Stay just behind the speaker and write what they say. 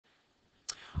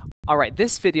All right,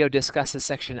 this video discusses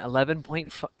section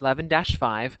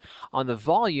 11.11-5 on the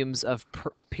volumes of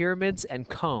pyramids and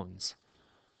cones.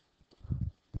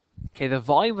 Okay, the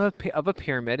volume of a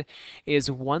pyramid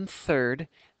is 1/3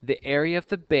 the area of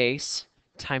the base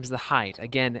times the height.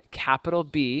 Again, capital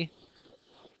B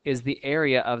is the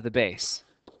area of the base.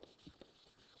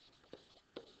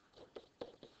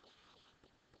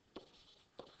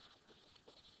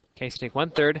 Okay, so take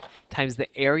 1/3 times the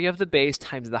area of the base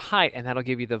times the height, and that'll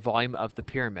give you the volume of the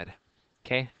pyramid.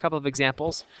 Okay, a couple of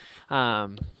examples.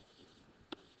 The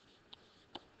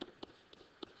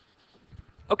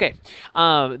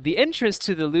entrance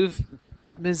to the Louvre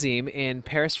Museum in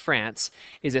Paris, France,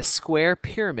 is a square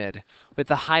pyramid with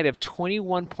a height of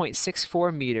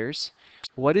 21.64 meters.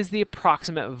 What is the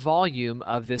approximate volume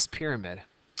of this pyramid?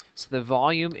 So the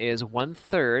volume is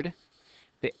 1/3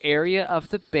 the area of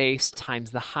the base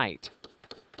times the height.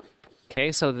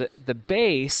 Okay, so the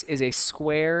base is a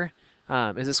square,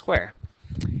 and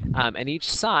each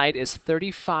side is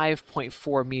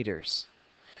 35.4 meters.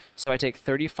 So I take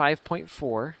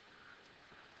 35.4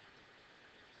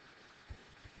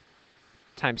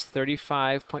 times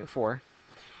 35.4,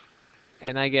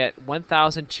 and I get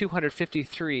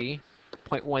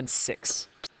 1,253.16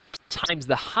 times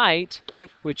the height,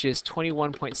 which is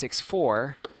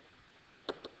 21.64,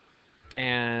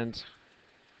 and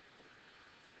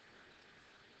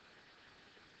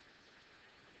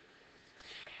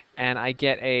I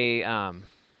get a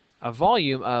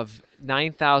volume of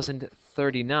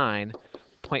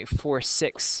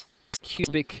 9,039.46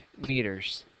 cubic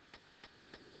meters.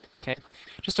 Okay,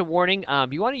 just a warning,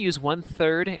 you want to use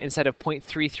 1/3 instead of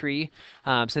 0.33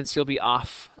 since you'll be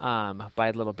off by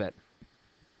a little bit.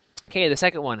 Okay, the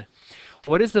second one.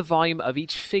 What is the volume of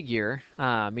each figure,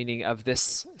 meaning of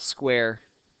this square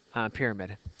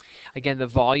pyramid? Again, the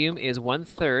volume is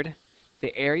 1/3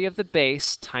 the area of the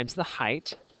base times the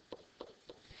height.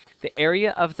 The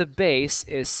area of the base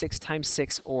is 6 times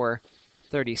 6, or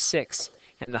 36,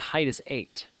 and the height is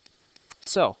 8.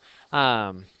 So,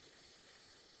 that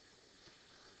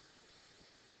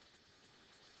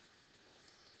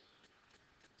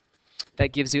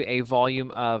gives you a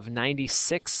volume of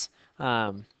 96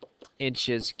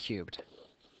 inches cubed.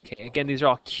 Okay, again, these are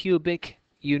all cubic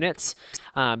units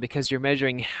because you're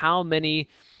measuring how many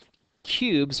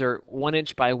cubes, or 1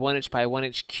 inch by 1 inch by 1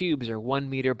 inch cubes, or 1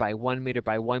 meter by 1 meter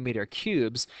by 1 meter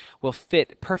cubes will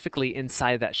fit perfectly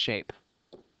inside that shape.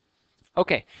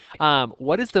 Okay,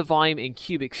 what is the volume in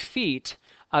cubic feet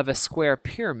of a square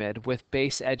pyramid with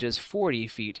base edges 40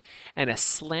 feet and a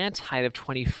slant height of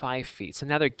 25 feet? So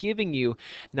now they're giving you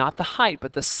not the height,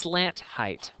 but the slant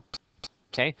height.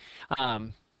 Okay,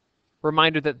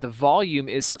 reminder that the volume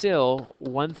is still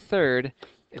 1/3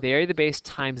 the area of the base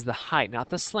times the height, not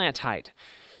the slant height.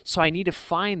 So I need to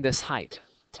find this height.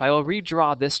 So I will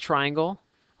redraw this triangle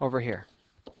over here.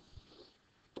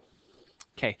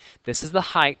 Okay, this is the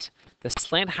height. The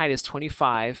slant height is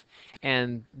 25,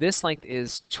 and this length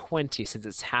is 20 since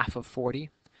it's half of 40.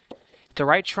 To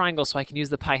right triangle, so I can use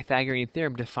the Pythagorean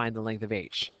theorem to find the length of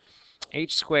h.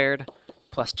 H squared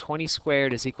plus 20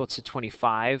 squared is equal to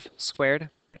 25 squared.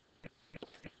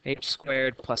 H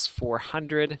squared plus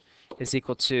 400 is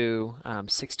equal to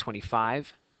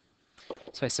 625.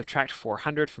 So I subtract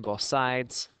 400 from both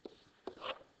sides.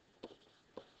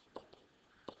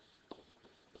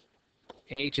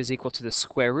 H is equal to the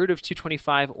square root of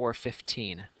 225, or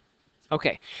 15.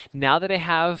 Okay, now that I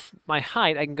have my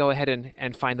height, I can go ahead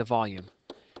and find the volume.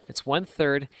 It's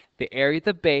 1/3 the area of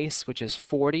the base, which is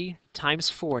 40 times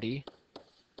 40,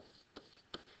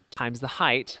 times the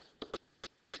height,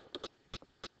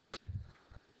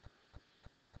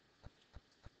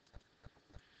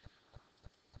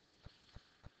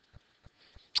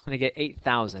 and I get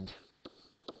 8,000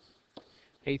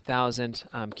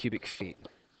 cubic feet.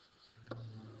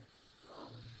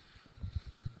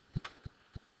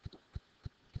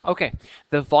 Okay,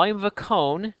 the volume of a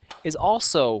cone is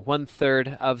also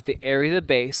 1/3 of the area of the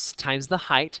base times the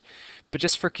height, but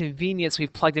just for convenience,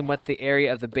 we've plugged in what the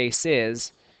area of the base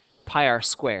is, pi r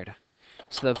squared.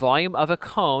 So the volume of a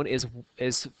cone is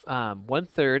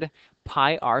 1/3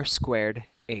 pi r squared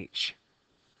h.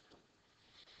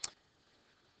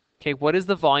 Okay, what is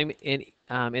the volume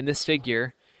in this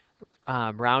figure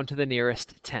round to the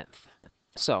nearest tenth?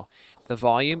 So the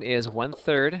volume is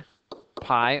 1/3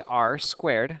 pi r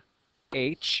squared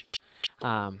h.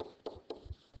 The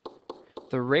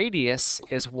radius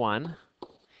is 1,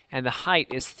 and the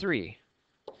height is 3.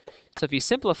 So if you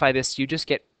simplify this, you just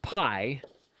get pi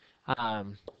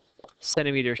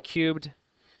centimeters cubed,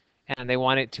 and they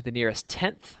want it to the nearest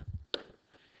tenth,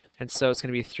 and so it's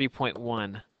going to be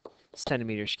 3.1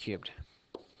 centimeters cubed.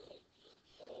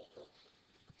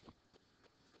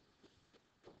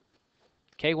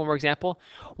 Okay, one more example.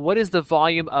 What is the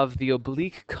volume of the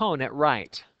oblique cone at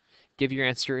right? Give your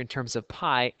answer in terms of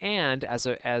pi and as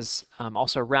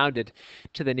also rounded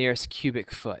to the nearest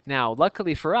cubic foot. Now,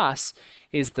 luckily for us,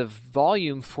 is the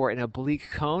volume for an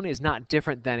oblique cone is not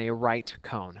different than a right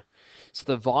cone. So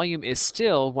the volume is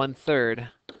still 1/3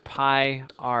 pi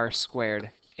r squared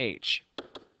h.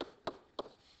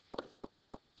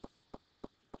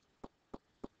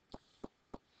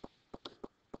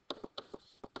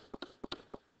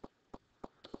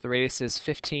 The radius is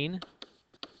 15,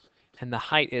 and the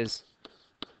height is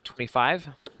 25.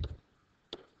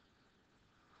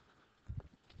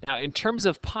 Now, in terms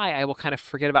of pi, I will kind of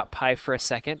forget about pi for a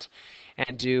second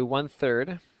and do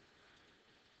 1/3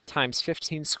 times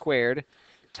 15 squared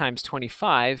times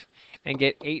 25 and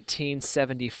get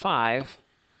 1875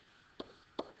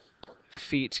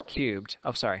 feet cubed.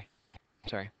 Oh, sorry,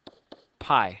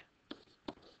 pi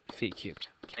feet cubed.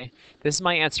 Okay, this is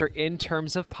my answer in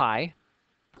terms of pi.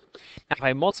 Now, if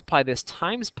I multiply this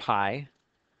times pi,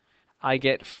 I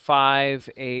get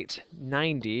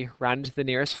 5,890 rounded to the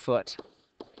nearest foot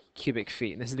cubic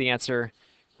feet. And this is the answer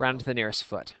rounded to the nearest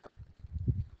foot.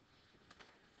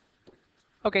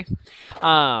 Okay,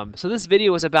 so this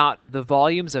video was about the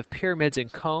volumes of pyramids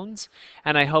and cones,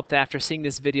 and I hope that after seeing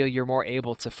this video, you're more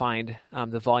able to find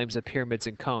the volumes of pyramids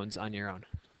and cones on your own.